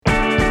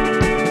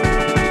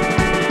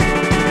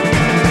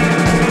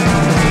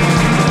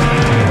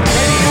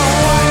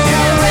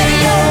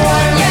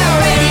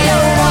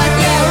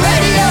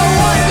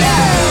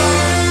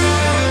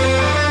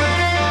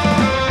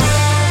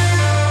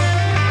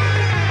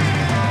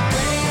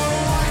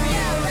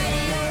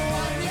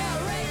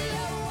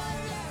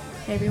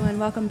Hey everyone,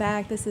 welcome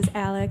back. This is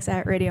Alex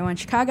at Radio 1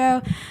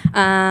 Chicago.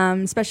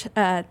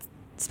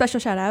 Special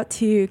shout out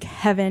to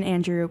Kevin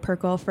Andrew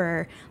Perkle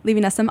for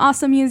leaving us some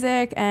awesome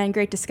music and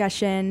great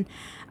discussion.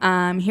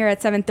 Here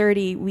at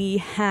 7:30, we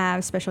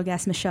have special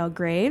guest Michelle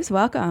Graves.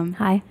 Welcome.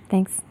 Hi,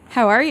 thanks.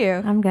 How are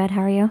you? I'm good.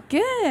 How are you?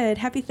 Good.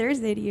 Happy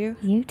Thursday to you.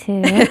 You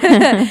too.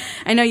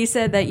 I know you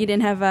said that you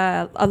didn't have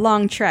a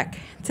long trek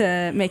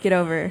to make it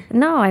over.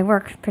 No, I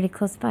work pretty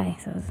close by,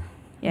 so it's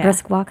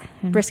brisk walk.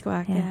 Brisk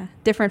walk, yeah.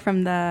 Different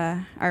from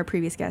our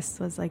previous guest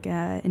was like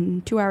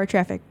in 2-hour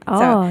traffic. Oh,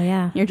 so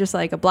yeah. You're just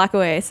like a block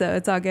away, so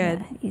it's all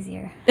good. Yeah,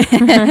 easier.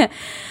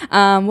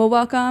 Well,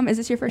 welcome. Is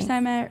this your first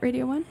time at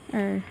Radio 1,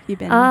 or you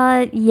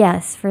been?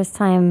 Yes, first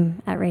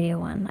time at Radio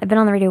 1. I've been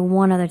on the radio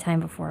one other time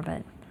before,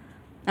 but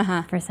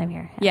first time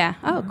here. Yeah.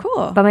 Oh,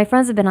 cool. But my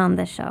friends have been on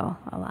this show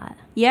a lot.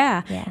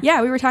 Yeah.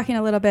 We were talking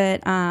a little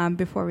bit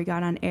before we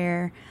got on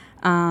air.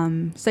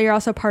 So you're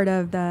also part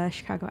of the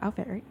Chicago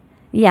outfit, right?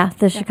 Yeah,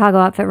 the Chicago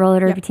Outfit Roller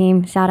Derby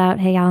team. Shout out.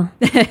 Hey, y'all.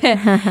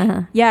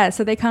 Yeah,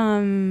 so they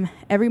come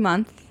every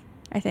month,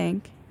 I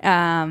think.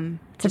 To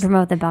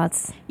promote the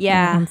bouts.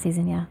 Yeah.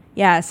 Season, yeah.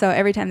 Yeah, so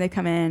every time they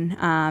come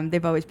in,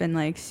 they've always been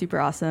like super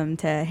awesome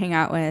to hang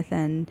out with,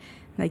 and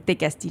like they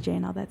guest DJ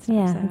and all that stuff.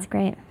 Yeah, so. that's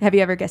great. Have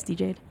you ever guest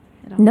DJ'd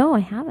at all? No,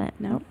 I haven't.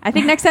 No? Nope. I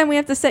think next time we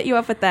have to set you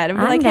up with that and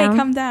be like, down. Hey,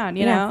 come down,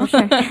 you know?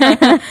 For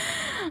sure.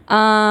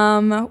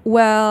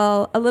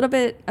 Well, a little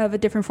bit of a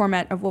different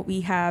format of what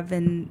we have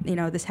in,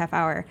 this half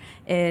hour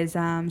is,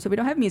 so we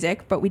don't have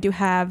music, but we do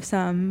have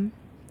some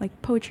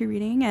like poetry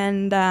reading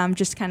and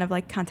just kind of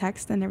like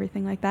context and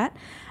everything like that.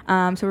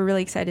 So we're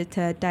really excited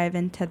to dive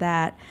into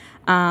that.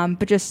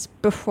 But just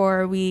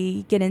before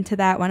we get into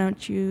that, why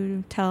don't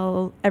you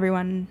tell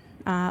everyone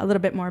a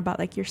little bit more about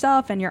like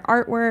yourself and your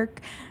artwork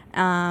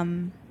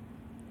and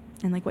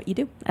like what you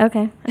do.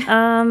 Okay.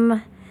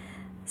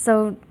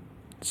 So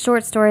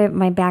short story of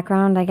my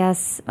background, I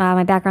guess.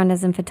 My background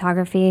is in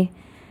photography,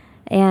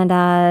 and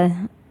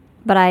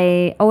but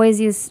I always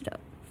used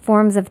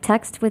forms of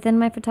text within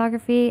my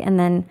photography, and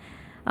then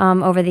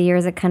over the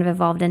years it kind of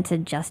evolved into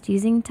just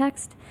using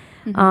text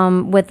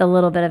with a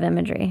little bit of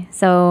imagery.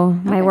 So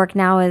my work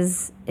now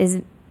is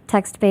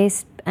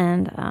text-based,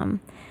 and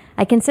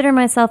I consider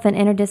myself an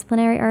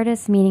interdisciplinary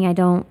artist, meaning I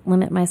don't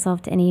limit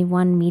myself to any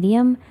one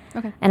medium.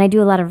 Okay. And I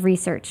do a lot of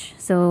research,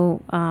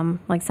 so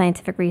like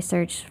scientific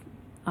research,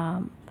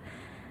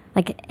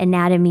 like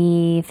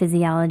anatomy,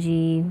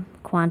 physiology,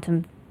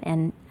 quantum,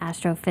 and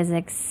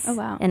astrophysics. Oh,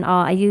 wow. And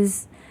all. I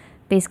use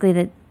basically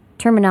the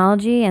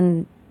terminology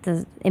and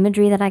the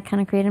imagery that I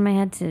kind of create in my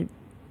head to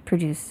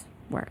produce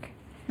work.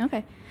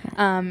 Okay.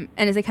 And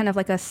is it kind of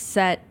like a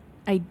set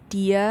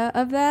idea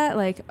of that?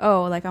 Like, I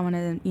want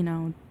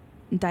to,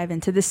 dive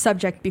into this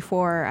subject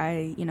before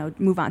I,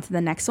 move on to the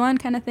next one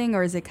kind of thing?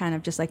 Or is it kind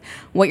of just like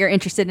what you're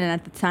interested in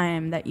at the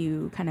time that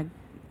you kind of,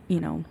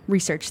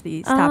 research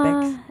these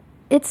topics?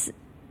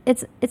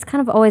 It's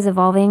kind of always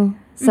evolving.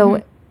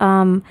 So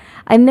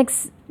I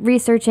mix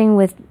researching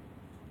with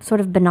sort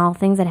of banal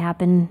things that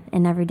happen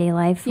in everyday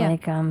life. Yeah.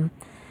 Like,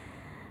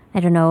 I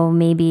don't know,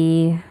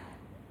 maybe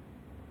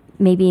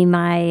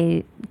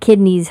my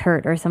kidneys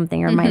hurt or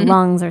something, or my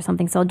lungs or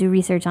something. So I'll do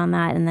research on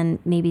that, and then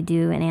maybe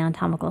do an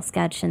anatomical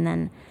sketch, and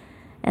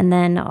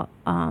then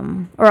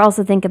or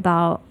also think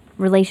about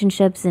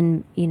relationships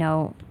and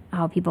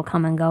how people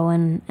come and go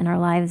in our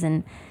lives,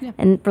 and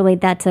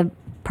relate that to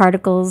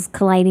particles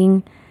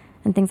colliding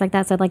and things like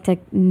that. So I'd like to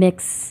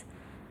mix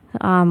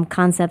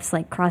concepts,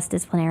 like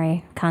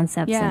cross-disciplinary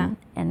concepts,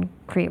 and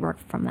create work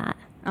from that.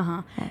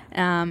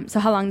 So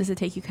how long does it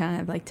take you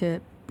kind of like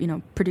to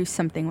produce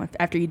something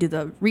after you do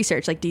the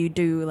research? Like, do you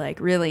do like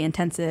really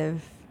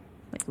intensive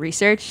like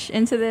research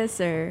into this,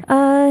 or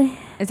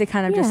is it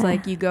kind of just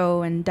like you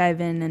go and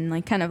dive in and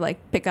like kind of like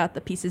pick out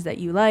the pieces that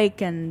you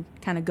like and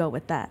kind of go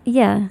with that?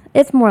 Yeah,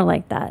 it's more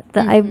like that.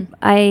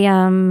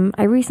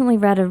 I recently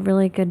read a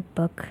really good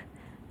book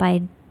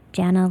by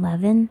Janna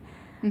Levin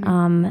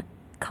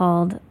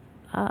called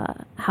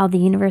How the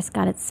Universe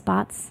Got Its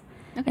Spots.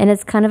 Okay. And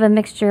it's kind of a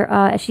mixture.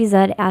 She's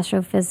an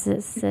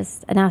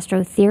astrophysicist, an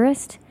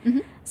astrotheorist.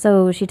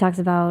 So she talks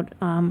about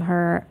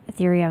her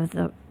theory of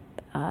the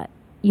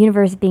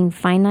universe being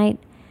finite,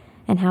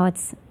 and how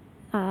it's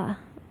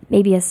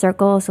maybe a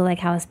circle. So like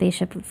how a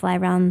spaceship would fly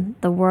around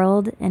the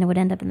world and it would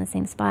end up in the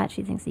same spot.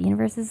 She thinks the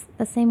universe is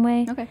the same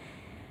way. Okay.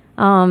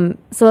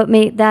 So it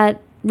made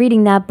that,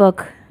 reading that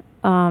book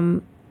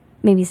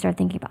made me start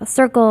thinking about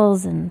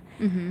circles, and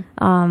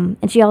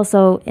she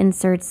also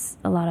inserts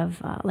a lot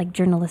of like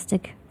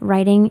journalistic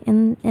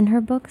writing in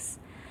her books.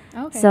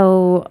 Okay.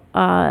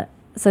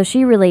 So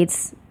she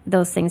relates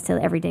those things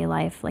to everyday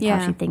life, like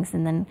how she thinks,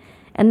 and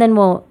then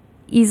we'll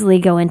easily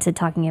go into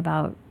talking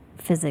about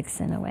physics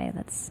in a way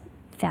that's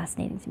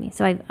fascinating to me.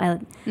 So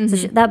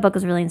that book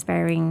was really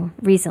inspiring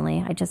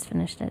recently. I just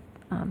finished it.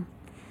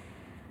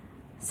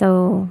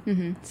 So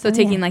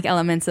taking like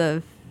elements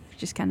of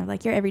just kind of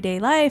like your everyday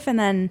life, and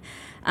then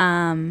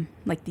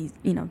like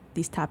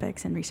these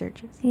topics and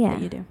researches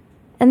that you do.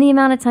 And the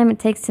amount of time it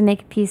takes to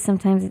make a piece,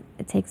 sometimes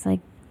it takes like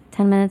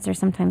 10 minutes, or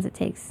sometimes it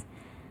takes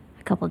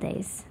a couple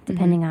days,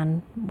 depending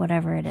on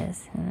whatever it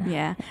is.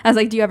 Yeah. I was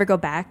like, do you ever go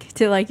back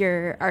to like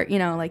your art,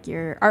 like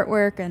your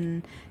artwork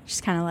and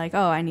just kind of like,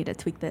 oh, I need to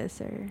tweak this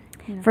or,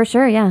 For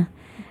sure, yeah.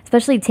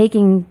 Especially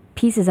taking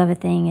pieces of a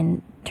thing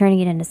and turning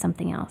it into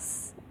something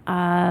else.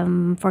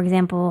 For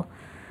example,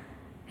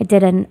 I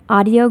did an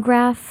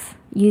audiograph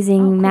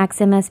using Max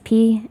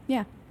MSP.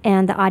 Yeah.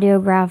 And the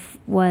audiograph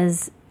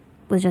was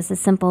just a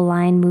simple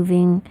line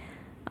moving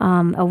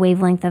a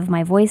wavelength of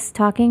my voice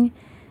talking.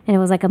 And it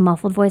was like a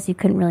muffled voice. You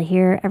couldn't really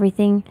hear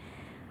everything.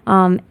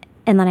 And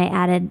then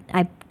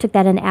I took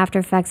that into After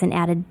Effects and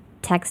added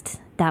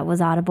text that was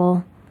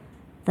audible,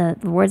 the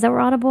words that were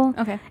audible.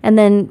 Okay. And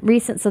then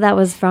so that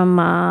was from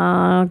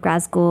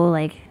grad school,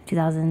 like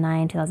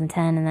 2009,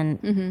 2010. And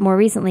then more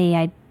recently,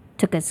 I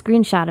took a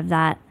screenshot of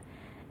that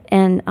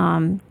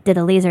and did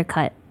a laser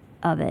cut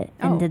of it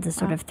and did the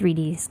sort of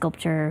 3D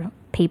sculpture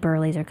paper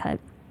laser cut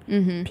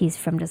piece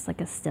from just like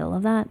a still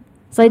of that.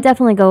 So I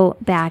definitely go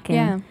back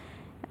and...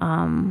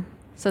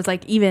 so it's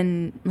like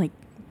even like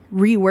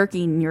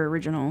reworking your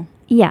original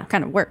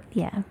kind of work.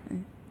 Yeah.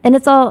 And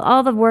it's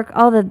all the work,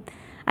 all the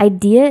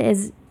idea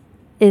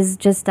is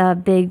just a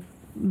big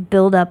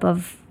buildup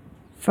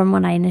from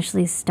when I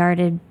initially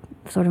started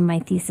sort of my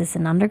thesis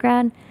in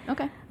undergrad.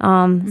 Okay.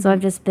 So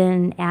I've just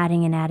been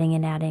adding and adding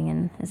and adding,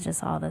 and it's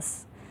just all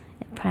this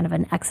kind of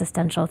an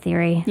existential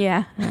theory.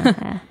 Yeah.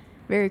 Yeah.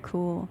 Very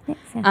cool.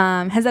 Thanks,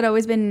 yeah. Has that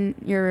always been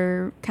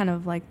your kind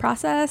of like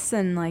process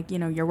and like,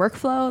 your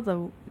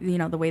workflow,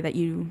 the way that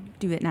you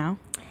do it now?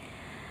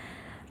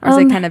 Or has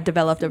it kind of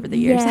developed over the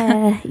years?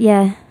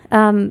 Yeah.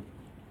 I'm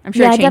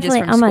sure it changes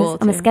from school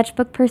I'm a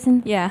sketchbook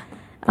person. Yeah.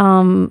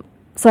 So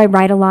I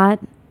write a lot.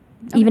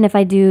 Okay. Even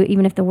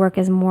if the work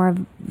is more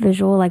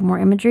visual, like more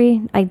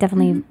imagery, I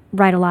definitely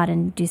write a lot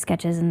and do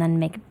sketches and then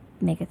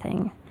make a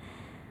thing.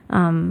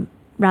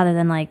 Rather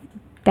than like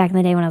back in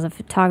the day when I was a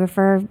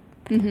photographer,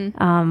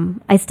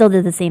 I still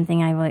did the same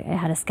thing. I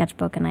had a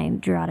sketchbook and I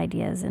drew out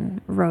ideas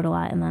and wrote a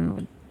lot and then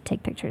would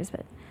take pictures.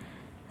 But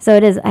so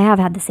it is. I have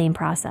had the same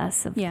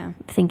process of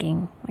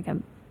thinking, like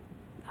I'm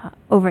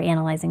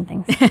overanalyzing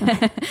things.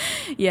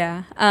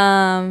 Yeah.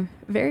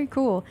 Very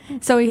cool.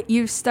 So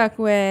you've stuck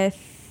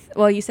with.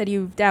 Well, you said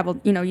you've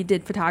dabbled. You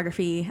did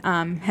photography.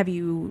 Have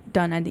you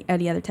done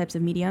any other types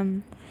of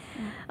medium?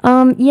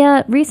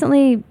 Yeah.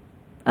 Recently,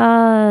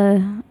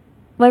 I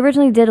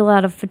originally did a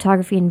lot of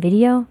photography and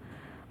video.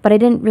 But I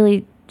didn't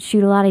really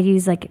shoot a lot. I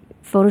used like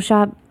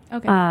Photoshop.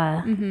 Okay.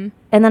 And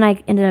then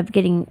I ended up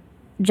getting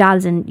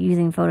jobs in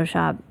using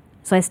Photoshop.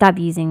 So I stopped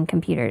using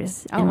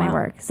computers in my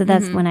work. So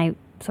that's when I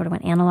sort of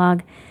went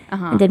analog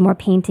and did more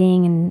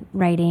painting and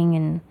writing.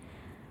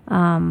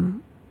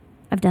 And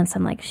I've done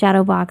some like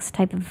shadow box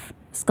type of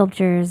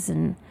sculptures.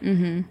 And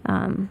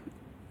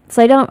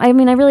so I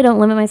really don't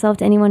limit myself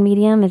to any one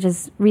medium. It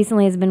just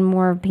recently has been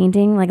more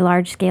painting, like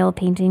large scale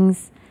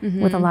paintings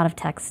with a lot of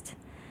text.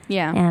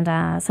 Yeah.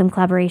 And some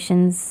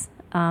collaborations.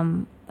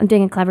 I'm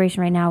doing a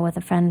collaboration right now with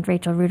a friend,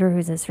 Rachel Reuter,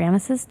 who's a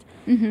ceramicist.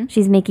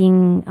 She's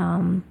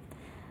making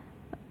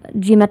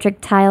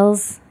geometric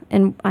tiles,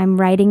 and I'm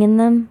writing in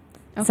them,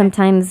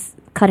 sometimes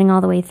cutting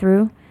all the way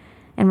through.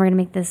 And we're going to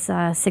make this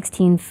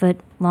 16-foot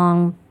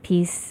long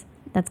piece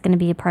that's going to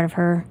be a part of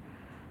her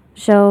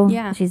show.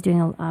 Yeah. She's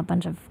doing a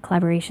bunch of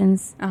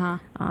collaborations.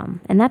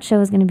 And that show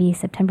is going to be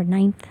September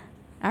 9th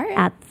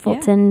at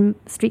Fulton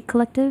Street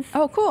Collective.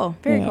 Oh, cool.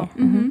 Very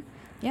cool.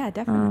 Yeah,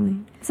 definitely.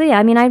 So yeah,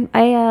 I mean, I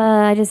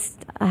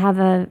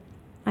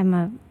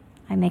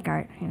make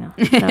art, so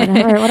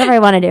whatever I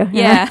want to do.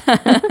 Yeah.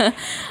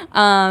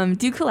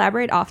 Do you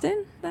collaborate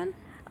often then?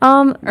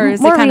 Or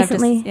is more it kind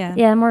recently, of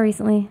just, more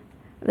recently.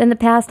 In the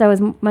past, I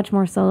was much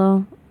more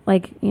solo,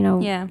 like,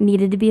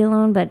 needed to be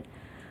alone, but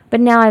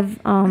now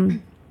I've gotten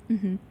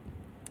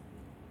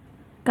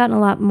a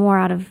lot more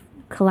out of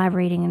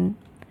collaborating and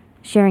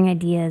sharing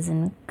ideas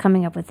and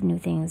coming up with new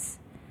things.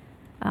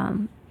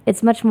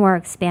 It's much more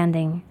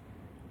expanding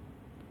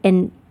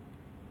and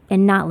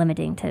not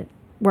limiting to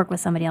work with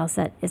somebody else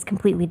that is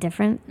completely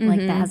different, like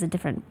that has a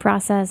different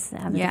process,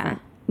 has a different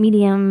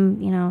medium,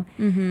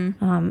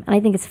 and I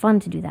think it's fun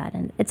to do that.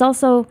 And it's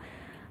also,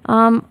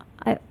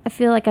 I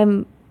feel like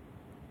I'm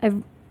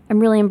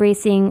really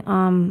embracing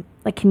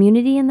like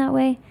community in that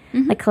way,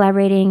 like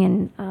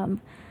collaborating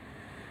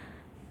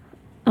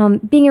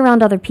and being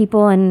around other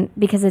people, and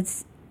because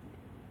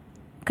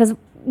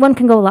one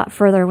can go a lot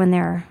further when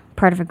they're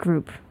part of a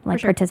group, like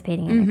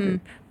participating in a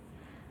group,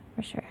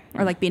 for sure.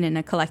 Or like being in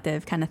a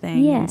collective kind of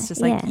thing. Yeah, it's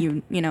just like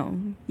you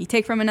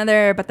take from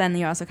another, but then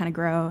you also kind of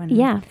grow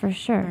and for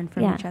sure, learn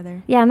from each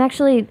other. Yeah, I'm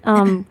actually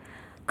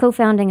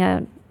co-founding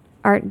a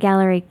art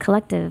gallery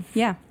collective.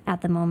 Yeah,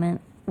 at the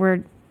moment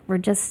we're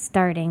just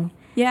starting.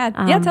 Yeah,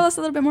 tell us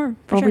a little bit more.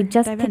 We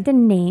just picked a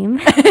name.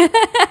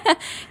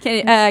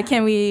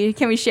 Can we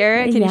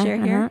share it? Can you share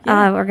it here?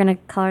 Yeah. We're gonna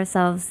call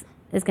ourselves.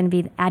 It's gonna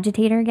be the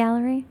Agitator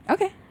Gallery.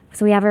 Okay.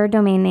 So we have our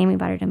domain name. We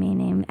bought our domain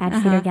name,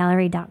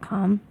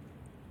 agitatorgallery.com.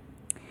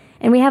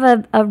 And we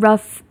have a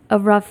rough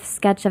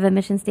sketch of a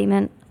mission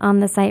statement on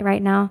the site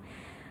right now.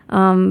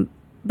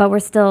 But we're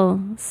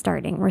still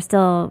starting. We're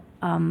still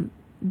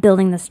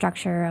building the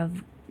structure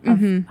of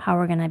how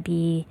we're going to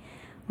be.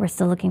 We're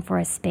still looking for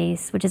a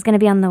space, which is going to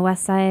be on the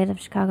west side of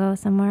Chicago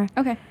somewhere.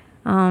 Okay.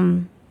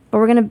 But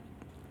we're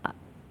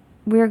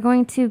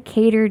going to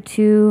cater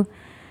to,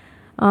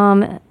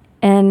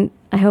 and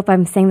I hope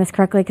I'm saying this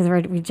correctly because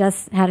we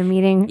just had a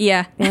meeting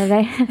the other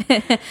day.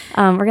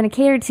 We're going to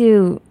cater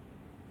to,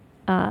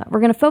 we're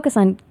going to focus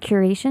on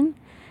curation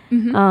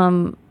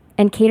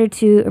and cater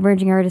to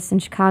emerging artists in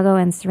Chicago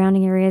and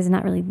surrounding areas,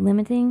 not really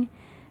limiting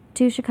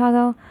to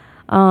Chicago.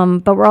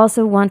 But we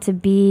also want to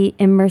be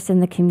immersed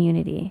in the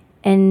community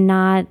and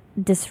not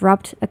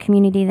disrupt a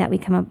community that we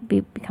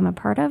become a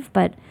part of,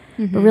 but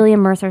really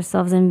immerse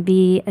ourselves and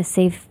be a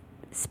safe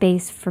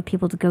space for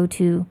people to go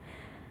to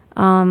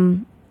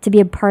be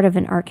a part of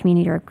an art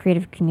community or a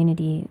creative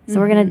community. So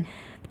we're going to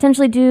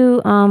potentially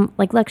do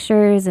like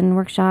lectures and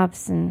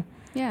workshops and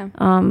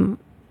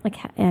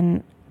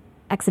and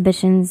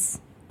exhibitions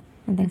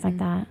and things like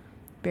that.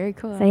 Very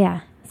cool. So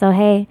yeah. So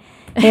hey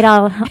to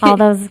all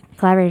those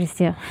collaborators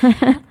too.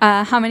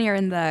 How many are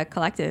in the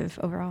collective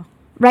overall?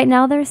 Right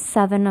now there's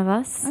 7 of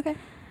us. Okay.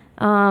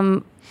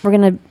 We're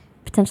gonna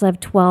potentially have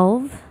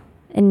 12,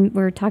 and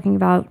we're talking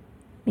about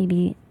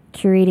maybe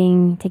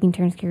taking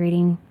turns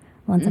curating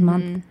once a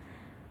month.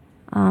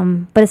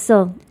 But it's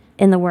still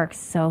in the works,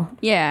 so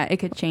yeah, it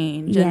could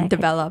change and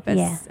develop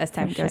as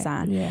time goes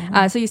on.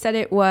 Yeah. So you said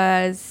it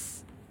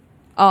was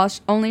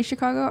only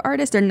Chicago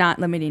artists, or not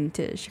limiting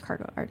to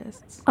Chicago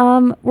artists?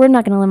 We're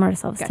not going to limit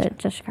ourselves to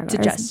just Chicago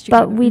artists, just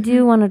Chicago. But we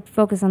do want to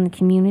focus on the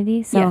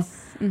community. So,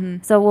 yes.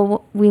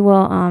 So we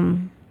will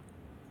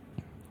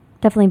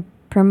definitely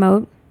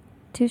promote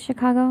to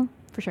Chicago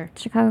for sure.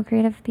 Chicago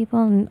creative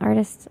people and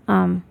artists.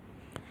 And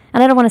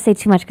I don't want to say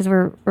too much because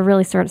we're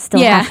really still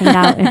hashing it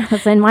out.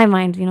 It's in my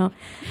mind, You're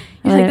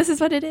like, this is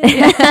what it is.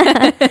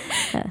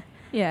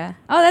 Yeah.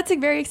 Oh, that's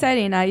very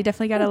exciting. You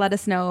definitely got to let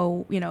us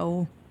know,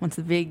 once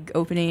the big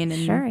opening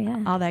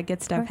and all that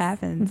good stuff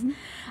happens.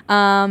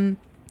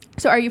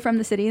 So are you from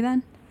the city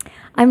then?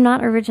 I'm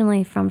not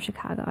originally from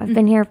Chicago. I've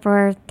been here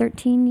for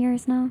 13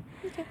 years now.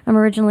 Okay. I'm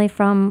originally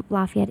from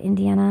Lafayette,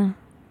 Indiana,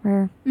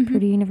 where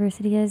Purdue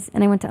University is.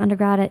 And I went to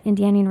undergrad at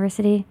Indiana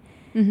University.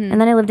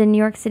 And then I lived in New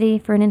York City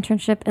for an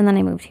internship, and then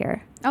I moved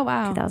here. Oh,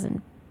 wow.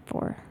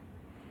 2004.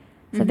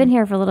 So I've been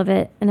here for a little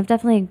bit, and I've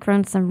definitely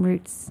grown some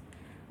roots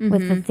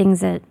with the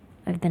things that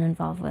I've been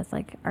involved with,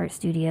 like art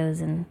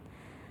studios and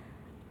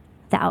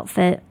the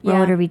outfit,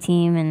 roller derby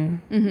team,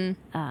 and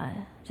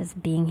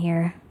just being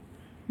here.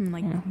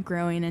 And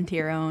growing into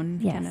your own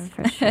kind of.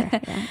 For sure.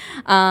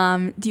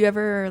 Yeah. Do you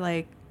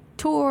ever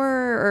tour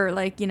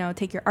or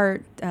take your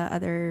art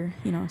other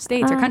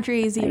states or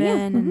countries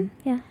even?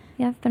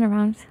 Yeah, I've been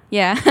around.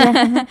 Yeah.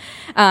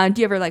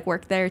 Do you ever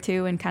work there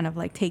too and kind of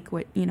take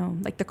what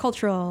the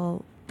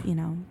cultural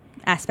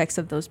aspects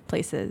of those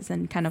places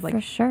and kind of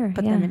for sure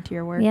put them into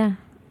your work? Yeah.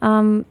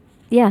 I'm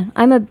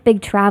a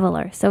big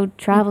traveler, so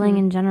traveling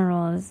in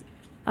general has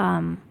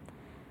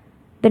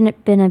been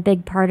a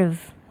big part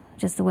of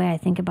just the way I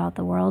think about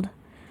the world.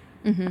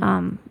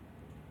 And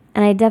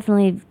I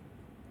definitely,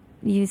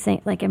 you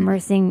say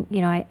immersing,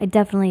 I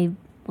definitely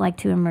like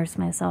to immerse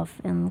myself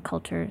in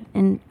culture,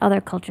 in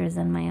other cultures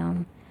than my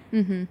own,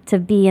 to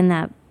be in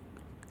that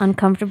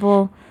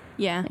uncomfortable,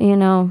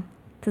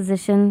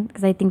 position,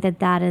 because I think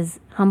that is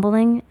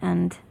humbling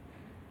and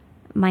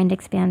mind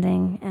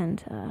expanding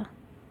and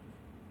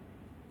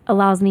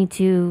allows me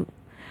to,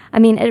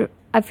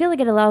 I feel like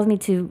it allows me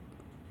to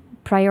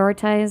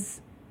prioritize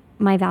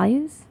my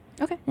values.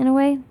 Okay. In a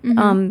way,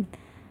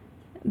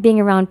 being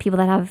around people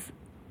that have,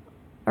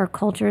 or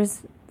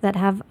cultures that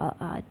have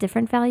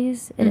different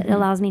values, it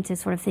allows me to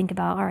sort of think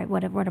about, all right,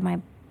 what are my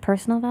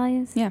personal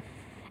values? Yeah.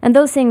 And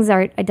those things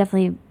I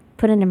definitely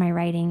put into my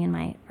writing and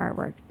my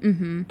artwork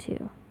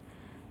too.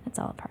 That's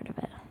all a part of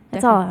it.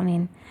 That's all.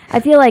 I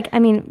feel like,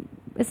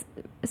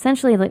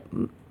 essentially,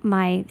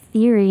 my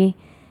theory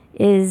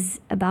is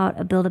about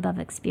a build above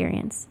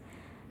experience.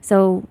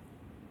 So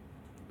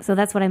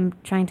that's what I'm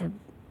trying to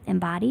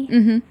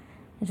embody.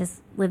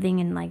 Just living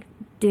and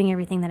doing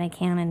everything that I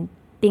can and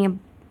being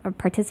or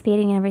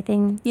participating in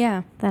everything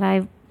that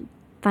I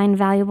find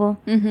valuable.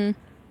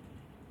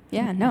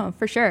 Yeah, no,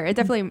 for sure. It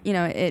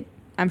definitely,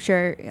 I'm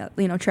sure,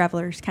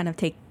 travelers kind of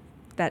take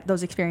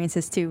those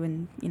experiences too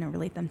and,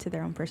 relate them to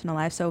their own personal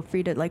lives. So for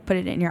you to put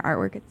it in your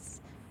artwork,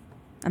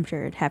 I'm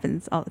sure it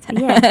happens all the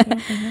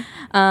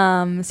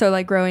time. So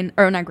not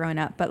growing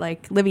up, but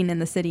living in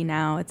the city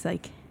now, it's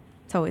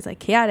always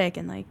chaotic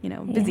and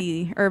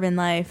busy urban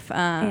life.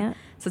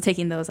 So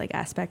taking those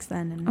aspects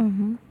then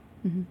and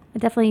I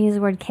definitely use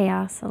the word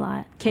chaos a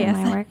lot in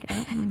my work.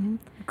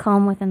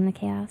 Calm within the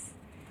chaos.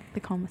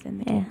 The calm within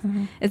the chaos.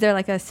 Is there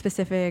a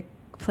specific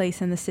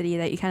place in the city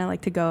that you kind of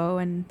like to go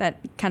and that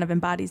kind of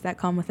embodies that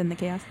calm within the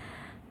chaos?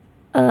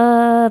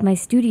 My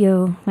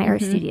studio, my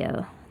art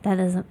studio. That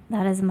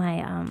is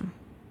my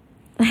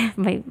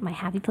my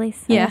happy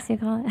place, I guess you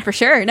call it. For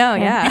sure. No,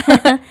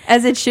 yeah.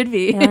 As it should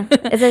be.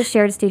 It's a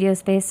shared studio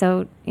space,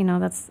 so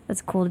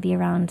that's cool to be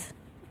around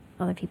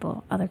other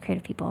people, other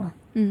creative people.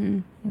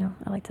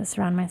 I like to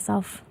surround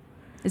myself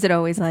Is it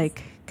always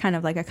like kind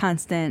of like a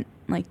constant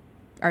like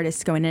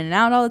artists going in and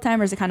out all the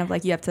time, or is it kind of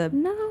like you have to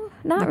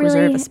not like really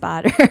reserve a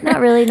spot? Not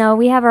really. No,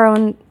 we have our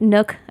own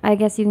nook, I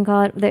guess you can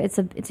call it. It's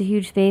a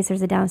huge space.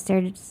 There's a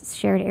downstairs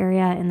shared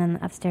area and then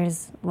the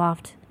upstairs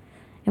loft,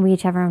 and we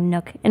each have our own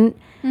nook. And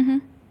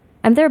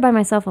I'm there by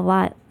myself a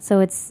lot, so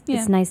it's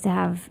nice to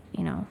have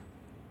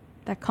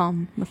that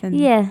calm within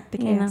the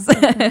chaos.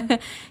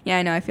 Yeah,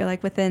 I know. I feel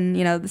like within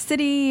the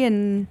city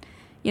and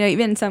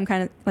even some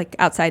kind of like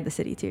outside the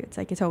city too. It's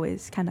like it's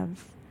always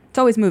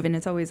moving.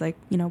 It's always like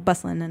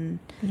bustling and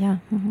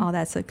all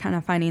that. So kind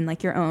of finding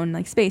like your own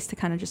like space to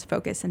kind of just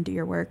focus and do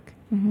your work.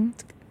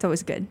 It's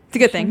always good. It's a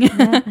good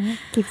thing.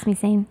 Keeps me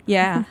sane.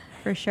 Yeah,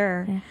 for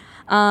sure.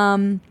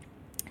 Yeah.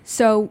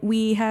 So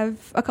we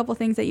have a couple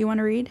things that you want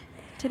to read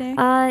today.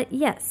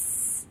 Yes.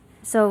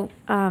 So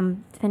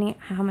depending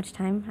on how much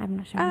time, I'm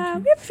not sure.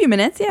 We have a few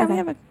minutes. Yeah, okay. we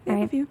have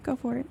a few. Go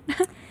for it.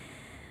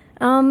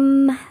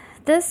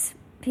 This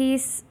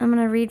piece I'm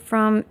going to read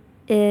from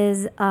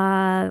is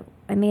I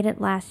made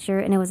it last year,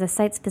 and it was a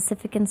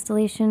site-specific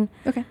installation.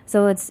 Okay.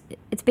 So it's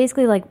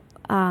basically like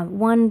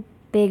one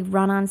big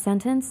run-on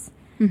sentence,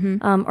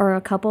 or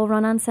a couple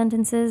run-on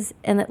sentences,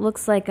 and it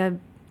looks like a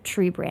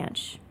tree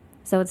branch.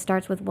 So it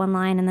starts with one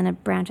line, and then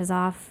it branches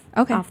off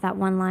that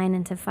one line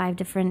into 5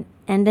 different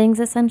endings,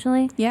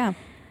 essentially. Yeah.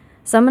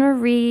 So I'm going to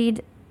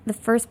read the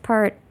first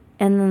part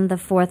and then the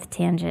 4th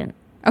tangent.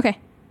 Okay.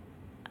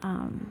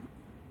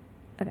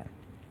 Okay.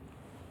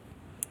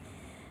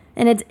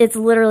 And it's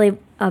literally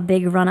a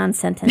big run-on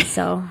sentence,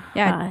 so...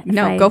 Yeah,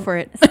 go for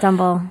it.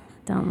 Stumble,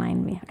 don't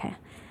mind me. Okay.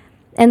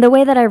 And the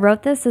way that I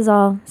wrote this is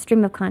all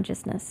stream of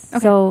consciousness. Okay.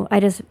 So I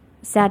just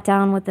sat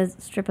down with a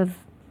strip of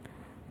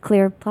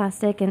clear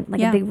plastic and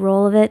like a big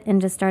roll of it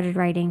and just started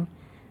writing.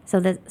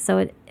 If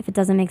it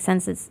doesn't make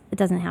sense, it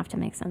doesn't have to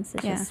make sense.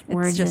 It's just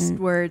words. It's just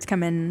words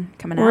coming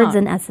out. Words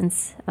and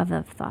essence of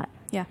a thought.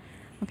 Yeah.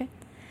 Okay.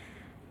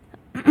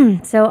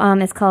 So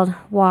it's called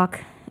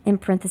Walk, in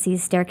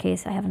parentheses,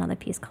 staircase. I have another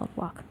piece called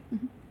Walk.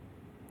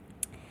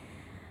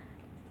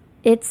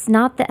 It's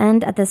not the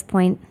end at this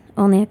point,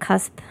 only a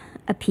cusp,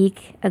 a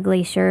peak, a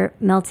glacier,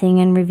 melting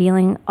and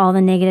revealing all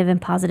the negative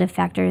and positive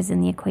factors in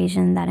the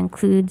equation that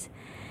includes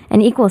an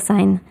equal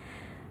sign.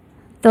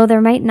 Though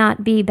there might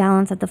not be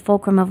balance at the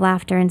fulcrum of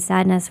laughter and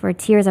sadness where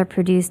tears are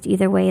produced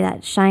either way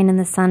that shine in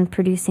the sun,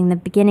 producing the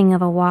beginning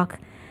of a walk,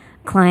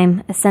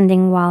 climb,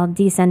 ascending while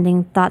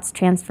descending, thoughts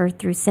transfer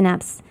through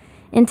synapse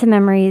into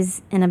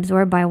memories and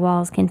absorbed by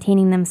walls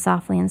containing them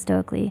softly and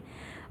stoically,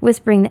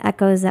 whispering the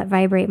echoes that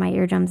vibrate my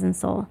eardrums and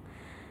soul.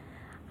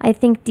 I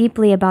think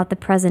deeply about the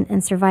present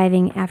and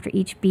surviving after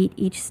each beat,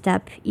 each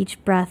step,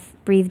 each breath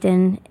breathed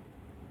in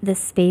this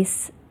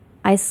space.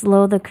 I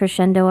slow the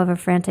crescendo of a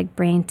frantic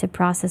brain to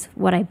process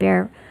what I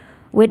bear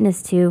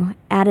witness to,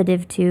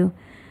 additive to,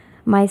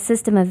 my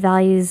system of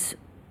values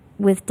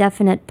with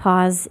definite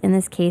pause, in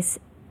this case,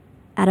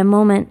 at a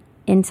moment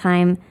in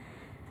time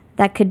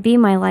that could be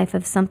my life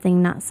of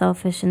something not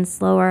selfish and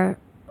slower,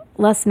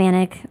 less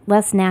manic,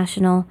 less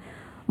national,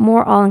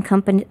 more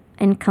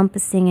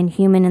all-encompassing and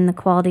human in the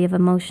quality of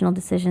emotional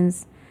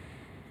decisions.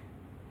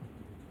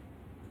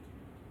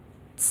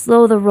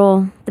 Slow the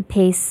roll, the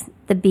pace,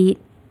 the beat.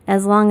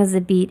 As long as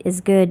the beat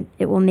is good,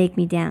 it will make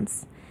me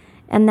dance.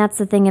 And that's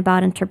the thing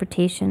about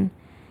interpretation.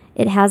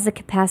 It has the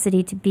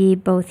capacity to be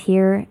both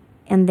here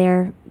and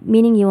there,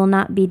 meaning you will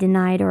not be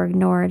denied or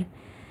ignored.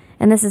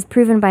 And this is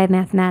proven by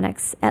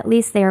mathematics. At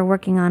least they are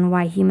working on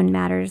why human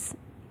matters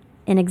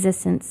in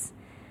existence.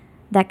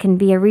 That can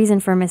be a reason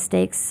for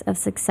mistakes of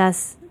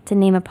success, to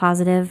name a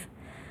positive.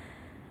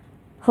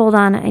 Hold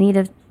on, I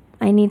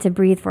need to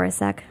breathe for a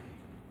sec.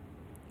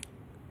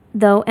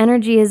 Though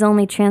energy is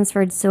only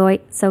transferred,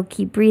 so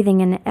keep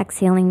breathing and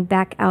exhaling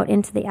back out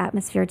into the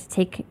atmosphere to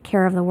take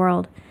care of the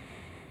world.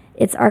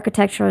 Its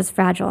architecture is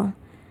fragile.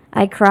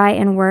 I cry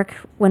and work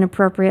when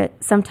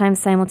appropriate, sometimes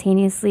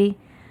simultaneously,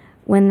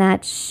 when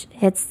that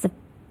hits the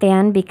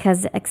fan,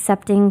 because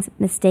accepting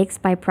mistakes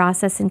by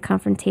process and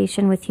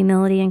confrontation with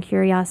humility and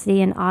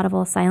curiosity and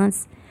audible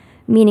silence,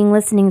 meaning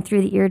listening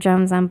through the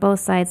eardrums on both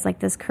sides like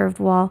this curved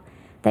wall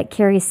that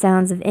carries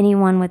sounds of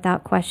anyone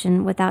without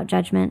question, without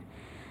judgment,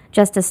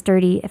 just a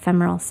sturdy,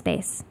 ephemeral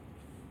space.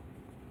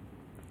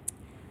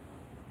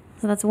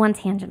 So that's one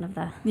tangent of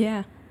the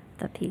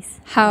piece.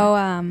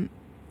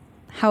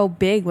 How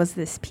big was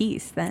this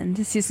piece then?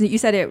 You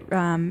said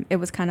it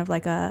was kind of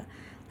like a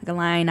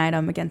line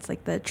item against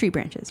like the tree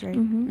branches, right?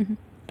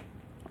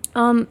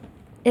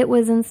 It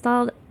was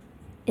installed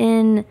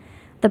in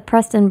the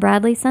Preston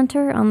Bradley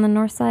Center on the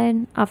north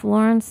side off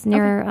Lawrence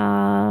near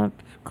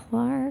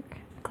Clark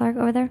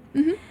over there.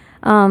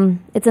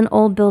 It's an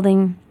old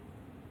building,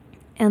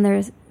 and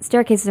there's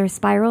staircases are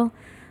spiral.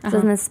 So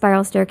in this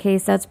spiral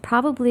staircase, that's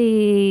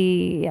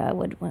probably I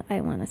want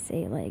to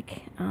say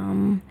like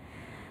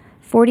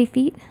 40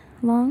 feet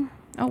long.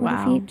 Oh,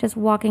 wow. Feet, just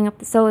walking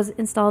up. So it was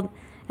installed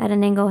at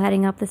an angle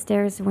heading up the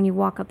stairs. When you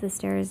walk up the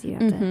stairs, you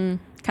have to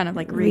kind of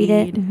like read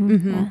it.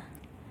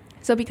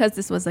 So because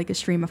this was like a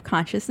stream of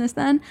consciousness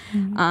then,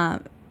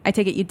 I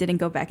take it you didn't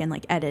go back and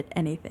like edit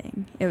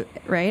anything,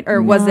 right?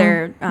 Or was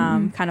there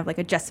kind of like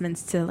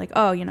adjustments to like,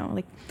 oh, you know,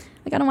 like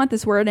I don't want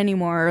this word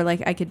anymore, or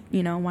like I could,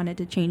 you know, wanted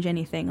to change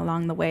anything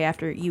along the way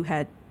after you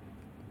had,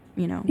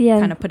 you know,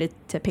 kind of put it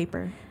to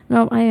paper?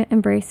 No, I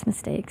embrace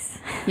mistakes.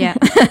 Yeah.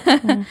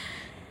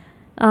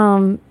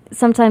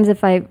 Sometimes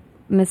if I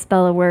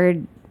misspell a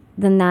word,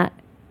 then that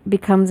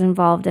becomes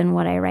involved in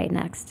what I write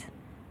next.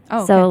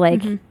 Oh, so okay.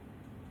 like,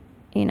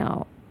 you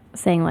know,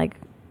 saying like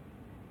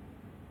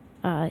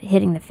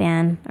hitting the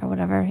fan or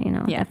whatever, you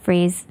know, a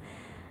phrase.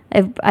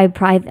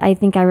 I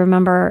think I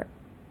remember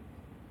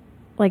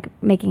like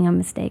making a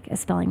mistake, a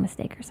spelling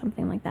mistake or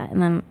something like that.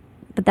 And then,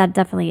 but that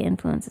definitely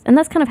influences. And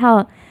that's kind of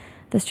how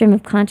the stream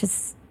of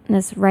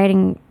consciousness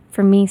writing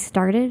for me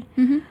started,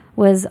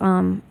 was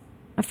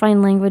I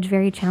find language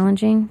very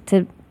challenging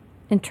to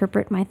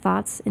interpret my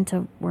thoughts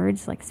into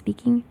words, like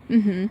speaking.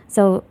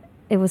 So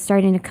it was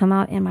starting to come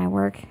out in my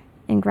work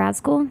in grad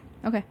school.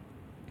 Okay.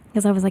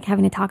 Because I was like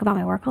having to talk about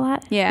my work a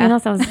lot. Yeah. You know,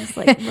 so I was just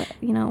like,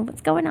 you know,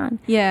 what's going on?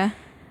 Yeah.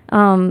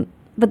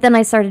 But then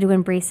I started to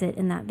embrace it,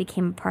 and that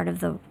became a part of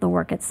the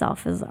work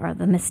itself, are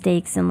the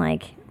mistakes and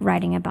like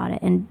writing about it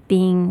and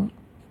being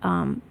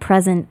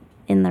present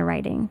in the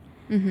writing,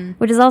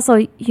 which is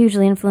also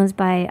hugely influenced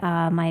by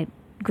my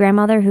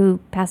grandmother, who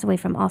passed away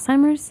from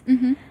Alzheimer's.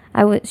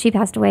 She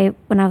passed away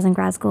when I was in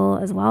grad school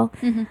as well.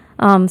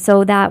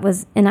 So that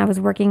was, and I was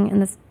working in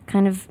this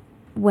kind of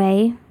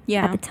way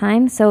at the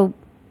time. So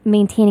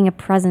maintaining a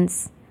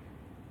presence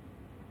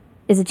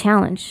is a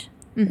challenge.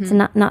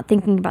 So not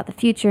thinking about the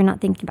future, not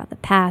thinking about the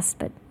past,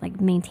 but like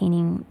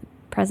maintaining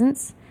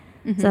presence.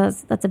 So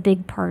that's a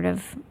big part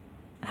of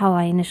how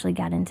I initially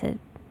got into,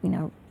 you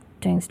know,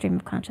 doing stream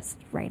of conscious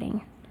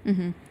writing.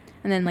 And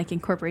then like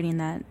incorporating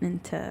that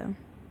into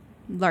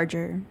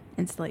larger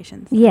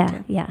installations.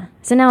 Yeah.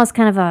 So now it's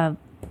kind of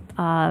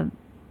a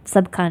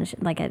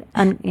subconscious, like a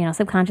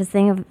subconscious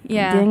thing of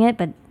doing it,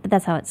 but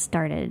that's how it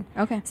started.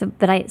 Okay. So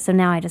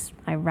now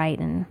I write,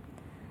 and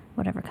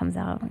whatever comes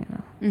out, you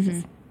know, it's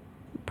just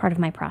part of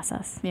my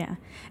process. Yeah.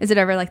 Is it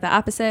ever like the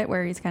opposite,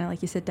 where it's kind of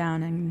like you sit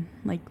down and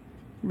like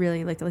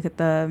really like look at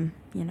the,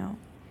 you know,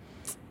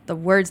 the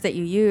words that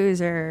you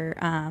use, or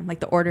like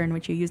the order in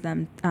which you use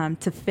them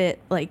to fit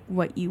like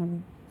what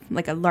you,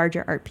 like a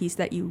larger art piece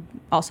that you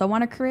also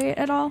want to create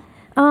at all?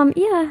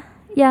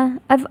 Yeah.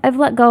 I've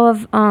let go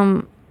of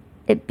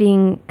it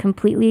being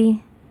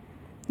completely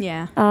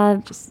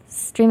just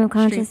stream of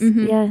conscious.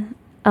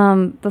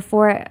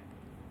 Before,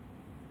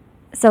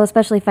 so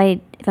especially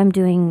if I'm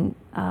doing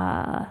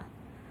a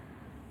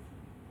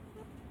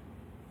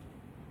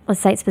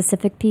site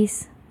specific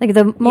piece, like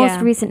the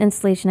most recent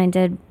installation I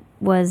did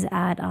was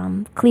at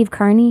Cleve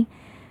Carney,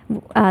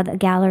 the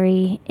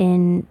gallery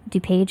in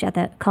DuPage, at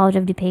the College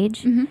of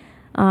DuPage.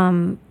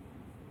 I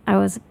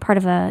was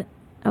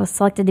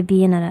selected to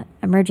be in an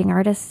emerging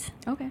artist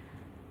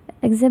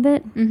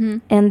exhibit,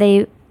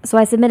 and so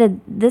I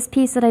submitted this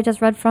piece that I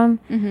just read from,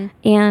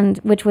 and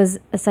which was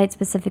a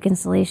site-specific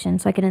installation,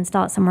 so I could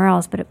install it somewhere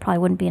else, but it probably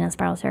wouldn't be in a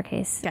spiral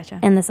staircase. Gotcha.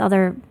 And this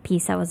other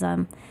piece that was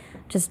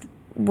just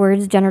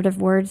words,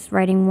 generative words,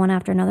 writing one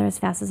after another as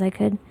fast as I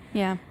could.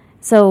 Yeah.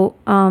 So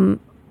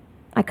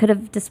I could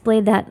have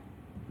displayed that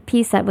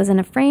piece that was in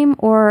a frame,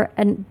 or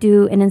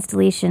do an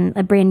installation,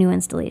 a brand new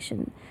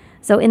installation.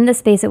 So in this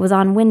space, it was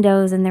on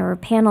windows, and there were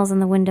panels on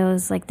the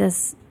windows like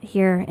this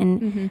here,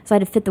 and so I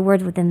had to fit the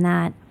words within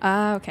that.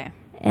 Okay.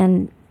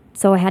 And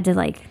so I had to,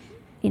 like,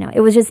 you know,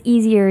 it was just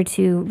easier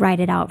to write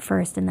it out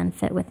first and then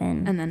fit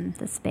within and then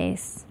the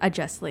space.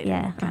 Adjust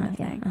later, kind of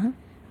thing.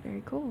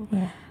 Very cool.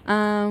 Yeah.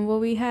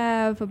 Well, we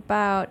have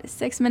about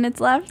 6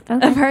 minutes left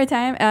of our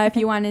time. If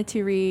you wanted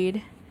to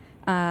read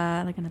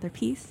like another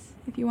piece,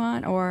 if you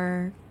want,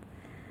 or...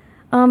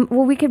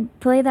 well, we could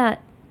play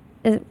that.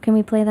 Can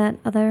we play that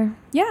other?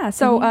 Yeah.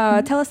 So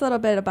tell us a little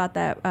bit about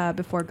that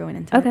before going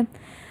into it. Okay.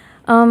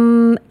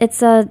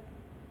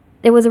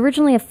 It was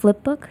originally a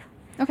flip book.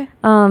 Okay.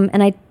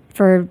 And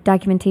for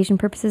documentation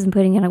purposes and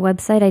putting it on a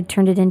website, I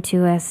turned it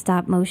into a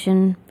stop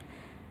motion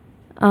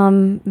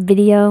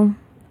video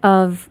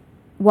of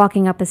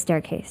walking up a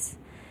staircase.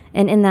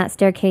 And in that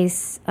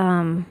staircase,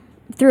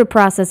 through a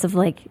process of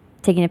like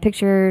taking a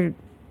picture,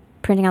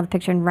 printing out the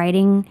picture, and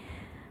writing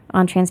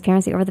on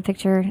transparency over the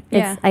picture,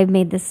 I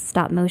made this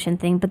stop motion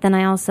thing. But then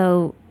I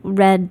also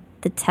read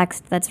the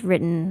text that's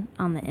written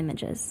on the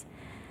images.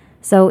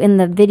 So in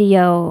the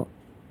video,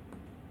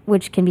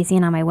 which can be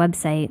seen on my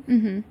website,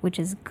 which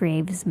is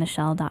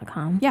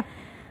gravesmichelle.com. Yeah.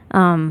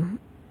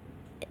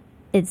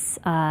 It's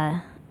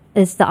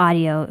the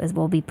audio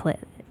will be played.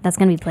 That's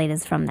going to be played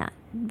is from that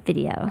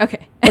video.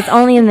 Okay. It's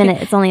only a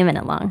minute. It's only a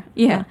minute long.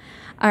 Yeah.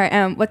 All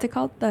right. What's it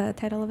called? The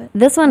title of it?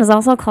 This one is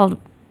also called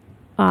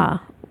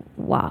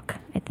Walk,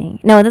 I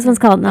think. No, this one's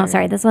called,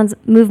 this one's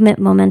Movement,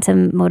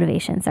 Momentum,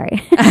 Motivation.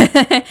 Sorry.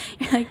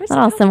 You're like, they're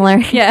all similar.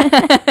 Yeah.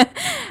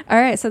 All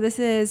right. So this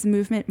is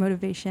Movement,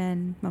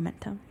 Motivation,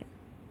 Momentum.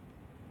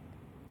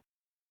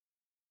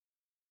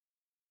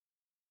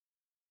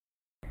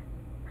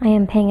 I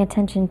am paying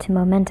attention to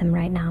momentum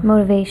right now.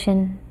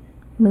 Motivation,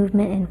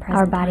 Movement in present.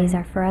 Our bodies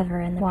are forever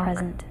in the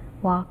present.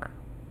 Walk,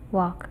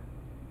 walk,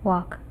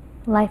 walk.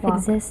 Life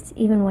exists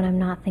even when I'm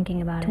not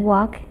thinking about it. To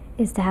walk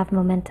is to have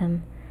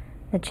momentum.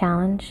 The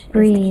challenge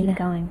is to keep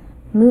going.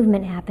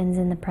 Movement happens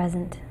in the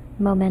present.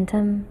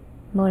 Momentum,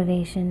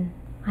 motivation.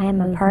 I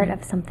am a part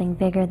of something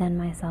bigger than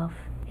myself.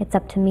 It's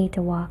up to me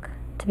to walk,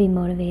 to be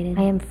motivated.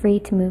 I am free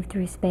to move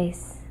through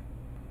space.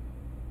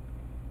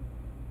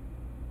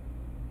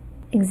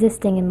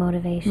 Existing in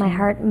motivation. My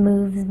heart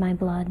moves my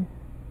blood.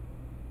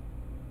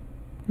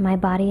 My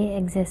body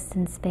exists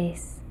in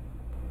space.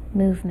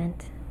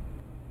 Movement.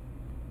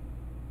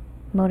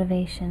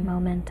 Motivation.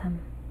 Momentum.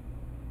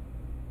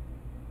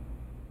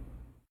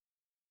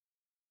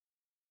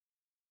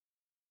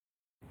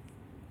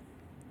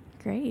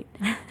 Great.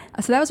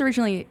 So that was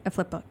originally a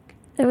flip book.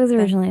 It was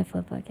originally a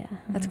flip book, yeah.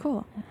 That's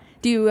cool.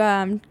 Do you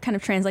kind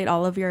of translate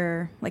all of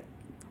your like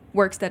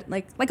works that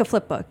like a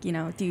flip book? You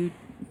know, do you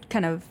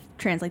kind of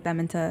translate them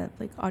into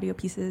like audio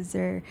pieces,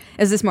 or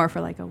is this more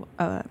for like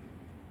a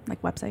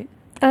like website?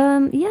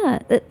 Yeah,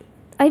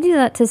 I do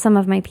that to some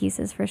of my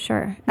pieces for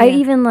sure. Yeah. I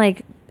even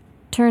like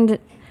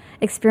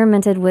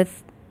experimented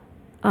with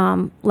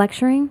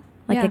lecturing,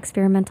 like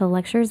experimental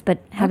lectures, but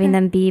having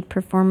them be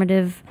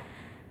performative,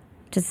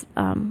 just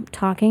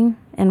talking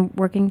and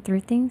working through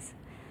things,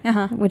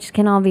 which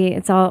can all be,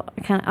 it's all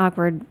kind of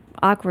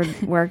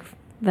awkward work,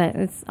 but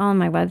it's on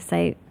my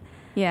website.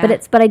 Yeah.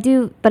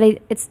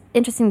 It's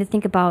interesting to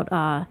think about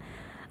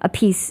a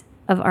piece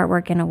of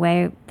artwork in a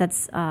way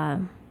that's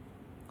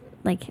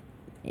like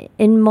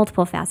in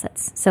multiple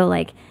facets. So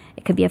like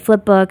it could be a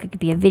flip book, it could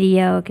be a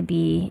video, it could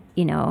be,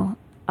 you know,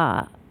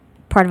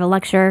 part of a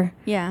lecture.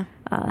 Yeah.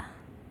 And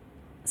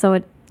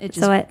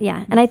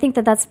I think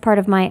that that's part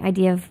of my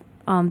idea of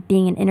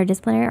being an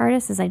interdisciplinary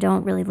artist, is I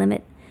don't really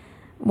limit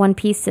one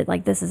piece to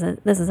like this is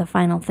a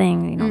final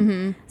thing, you know.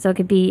 Mm-hmm. So it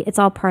could be, it's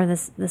all part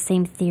of the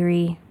same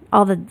theory.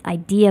 All the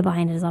idea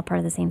behind it is all part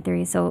of the same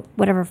theory. So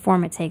whatever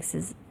form it takes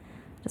is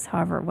just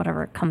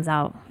whatever comes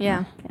out.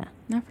 Yeah. Yeah.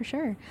 No, for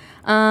sure.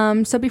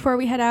 So before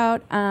we head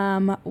out,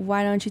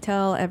 why don't you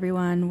tell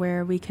everyone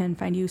where we can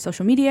find you,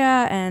 social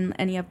media, and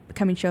any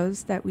upcoming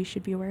shows that we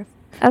should be aware of?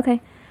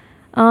 Okay.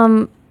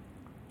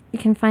 You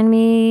can find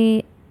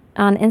me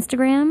on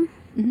Instagram,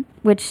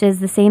 which is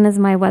the same as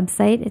my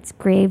website. It's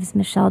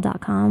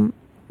gravesmichelle.com.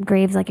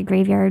 Graves like a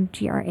graveyard,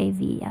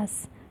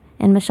 Graves.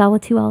 And Michelle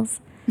with 2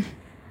 L's.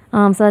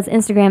 So that's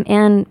Instagram,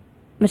 and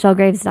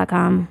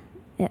michellegraves.com.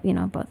 You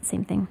know, both the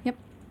same thing. Yep.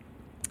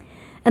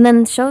 And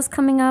then shows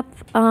coming up.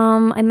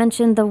 I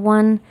mentioned the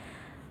one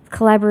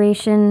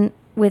collaboration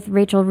with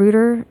Rachel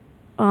Reuter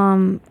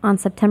on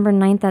September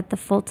 9th at the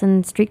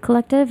Fulton Street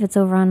Collective. It's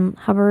over on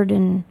Hubbard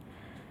and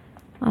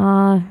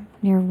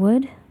near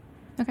Wood.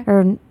 Okay.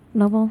 Or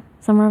Noble,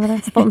 somewhere over there.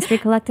 It's Fulton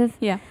Street Collective.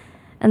 Yeah.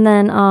 And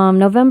then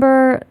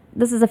November,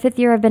 this is the 5th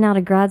year I've been out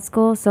of grad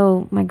school,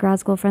 so my grad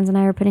school friends and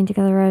I are putting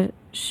together a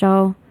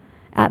show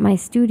at my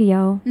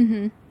studio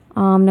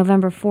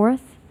November 4th.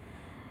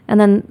 And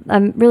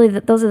then really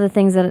those are the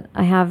things that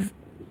I have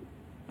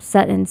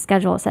set in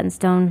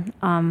stone.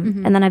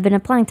 And then I've been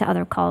applying to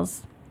other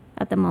calls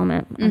at the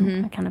moment.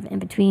 I'm kind of in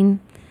between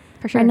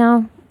right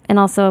now. And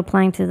also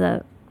applying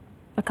to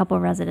a couple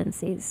of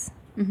residencies.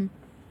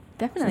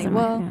 Definitely.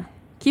 Well,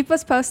 keep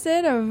us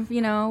posted of,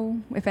 you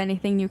know, if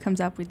anything new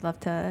comes up, we'd love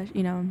to,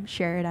 you know,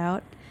 share it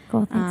out.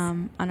 Cool,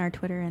 thanks. On our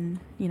Twitter and,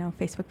 you know,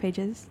 Facebook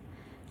pages.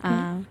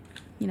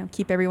 You know,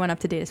 keep everyone up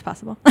to date as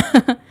possible.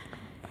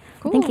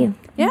 Cool. Thank you.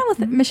 Yeah,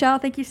 well, Michelle,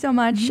 thank you so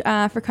much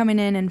for coming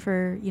in and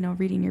for, you know,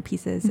 reading your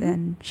pieces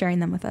and sharing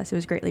them with us. It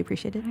was greatly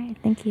appreciated. All right,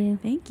 thank you.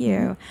 Thank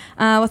you.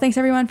 Well, thanks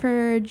everyone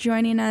for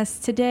joining us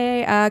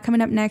today.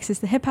 Coming up next is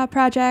the Hip Hop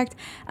Project.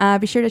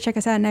 Be sure to check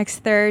us out next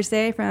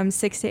Thursday from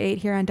 6 to 8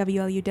 here on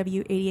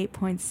WLUW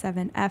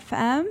 88.7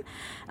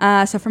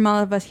 FM. So from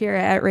all of us here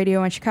at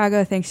Radio 1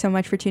 Chicago, thanks so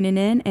much for tuning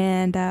in,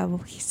 and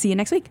we'll see you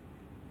next week.